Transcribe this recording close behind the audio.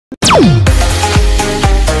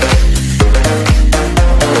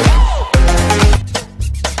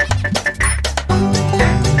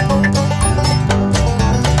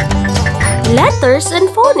Letters and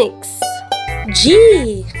phonics.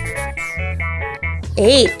 G,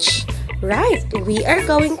 H. Right, we are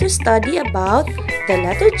going to study about the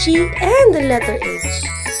letter G and the letter H.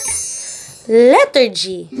 Letter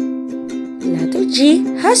G. Letter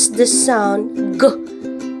G has the sound G.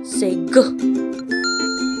 Say G.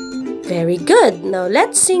 Very good. Now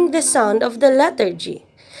let's sing the sound of the letter G.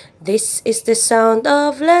 This is the sound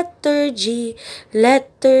of letter G,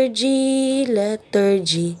 letter G, letter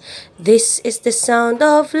G. This is the sound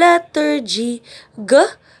of letter G, G,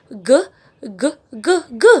 G, G, G,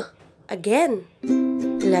 G. Again,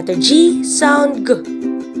 letter G sound G,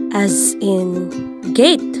 as in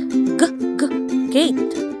gate, G, G,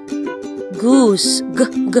 gate. Goose, G,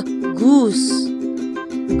 G, goose.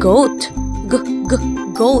 Goat, G, G,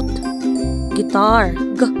 goat. Guitar,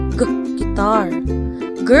 G, G, guitar.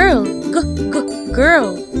 Girl, G, G,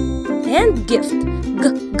 girl. And gift, G,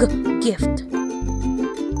 G, gift.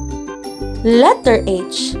 Letter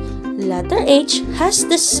H. Letter H has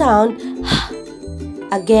the sound H.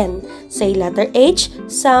 Again, say letter H,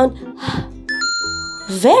 sound H.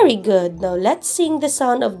 Very good. Now let's sing the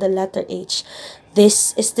sound of the letter H.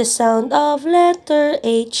 This is the sound of letter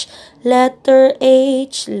H, letter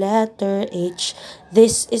H, letter H.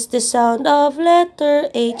 This is the sound of letter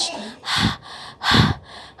H.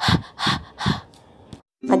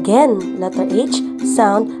 Again, letter H,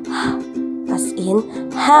 sound as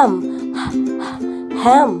in ham,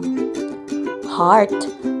 ham. Heart,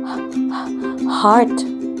 heart.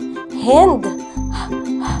 Hand,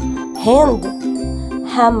 hand.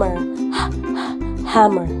 Hammer,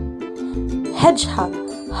 hammer. Hedgehog,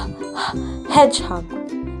 hedgehog.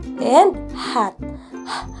 And hat,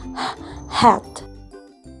 hat.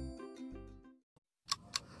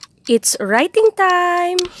 It's writing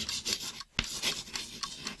time.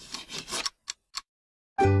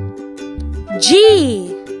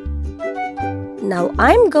 G. Now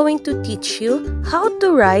I'm going to teach you how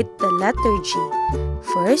to write the letter G.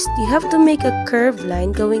 First, you have to make a curved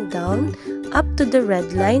line going down up to the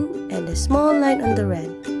red line and a small line on the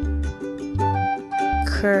red.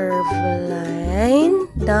 Curved line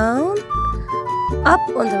down, up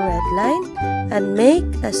on the red line, and make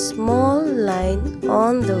a small line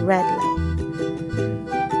on the red line.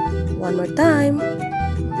 One more time.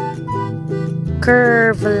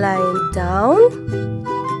 Curve line down,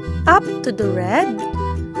 up to the red,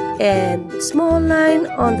 and small line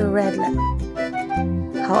on the red line.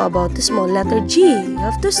 How about the small letter G? You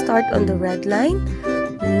have to start on the red line,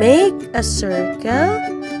 make a circle,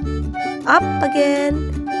 up again,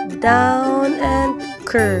 down, and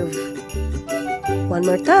curve. One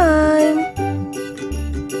more time.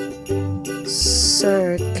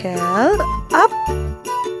 Circle, up,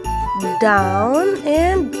 down,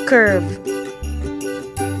 and curve.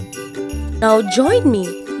 Now join me.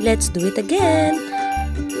 Let's do it again.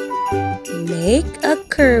 Make a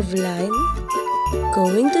curved line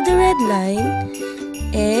going to the red line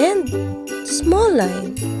and small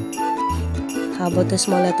line. How about the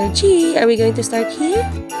small letter G? Are we going to start here?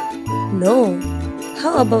 No.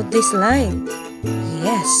 How about this line?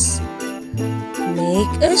 Yes. Make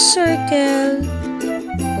a circle,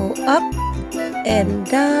 go up and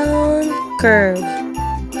down, curve.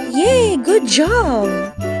 Yay! Good job!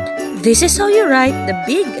 This is how you write the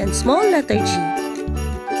big and small letter G.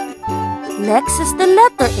 Next is the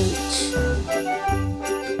letter H.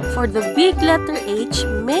 For the big letter H,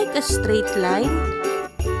 make a straight line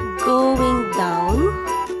going down,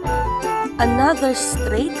 another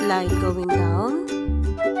straight line going down,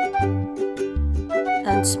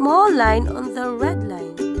 and small line on the red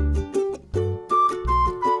line.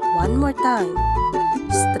 One more time.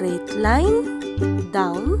 Straight line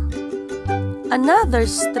down, another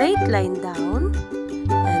straight line down,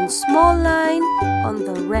 and small line on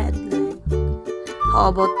the red line. How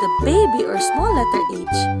about the baby or small letter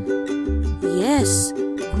H? Yes,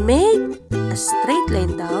 make a straight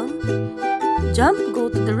line down, jump, go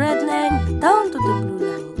to the red line, down to the blue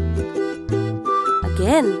line.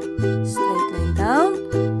 Again, straight line down,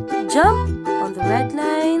 jump on the red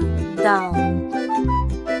line, down.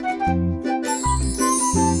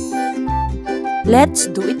 Let's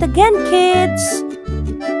do it again, kids.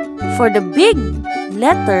 For the big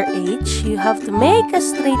letter H, you have to make a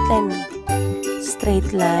straight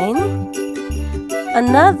line,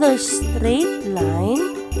 another straight line,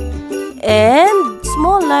 and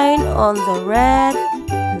small line on the red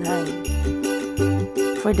line.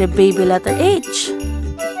 For the baby letter H,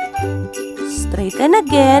 straighten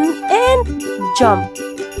again and jump.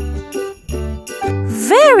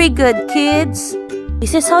 Very good, kids!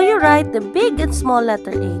 This is how you write the big and small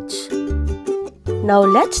letter H. Now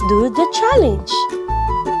let's do the challenge.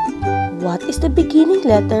 What is the beginning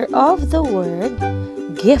letter of the word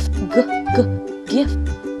gift? Gift.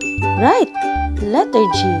 Right, letter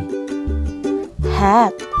G.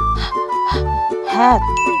 Hat. Hat.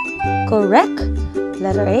 Correct,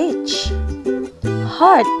 letter H.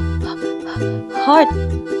 Heart. Heart.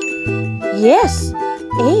 Yes,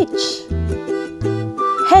 H.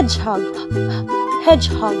 Hedgehog.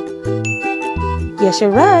 Hedgehog. Yes,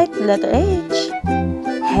 you're right, letter H.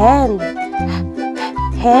 Hand.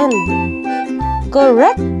 Hand.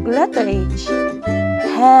 Correct, letter H.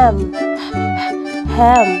 Ham.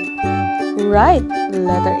 Ham. Right,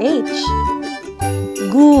 letter H.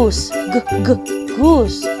 Goose.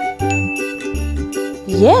 Goose.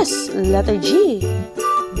 Yes, letter G.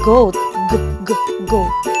 Goat.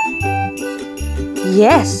 Goat.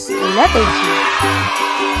 Yes, letter G.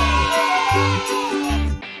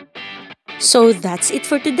 So that's it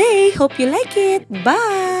for today. Hope you like it.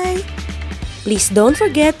 Bye! Please don't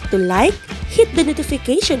forget to like, hit the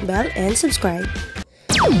notification bell, and subscribe.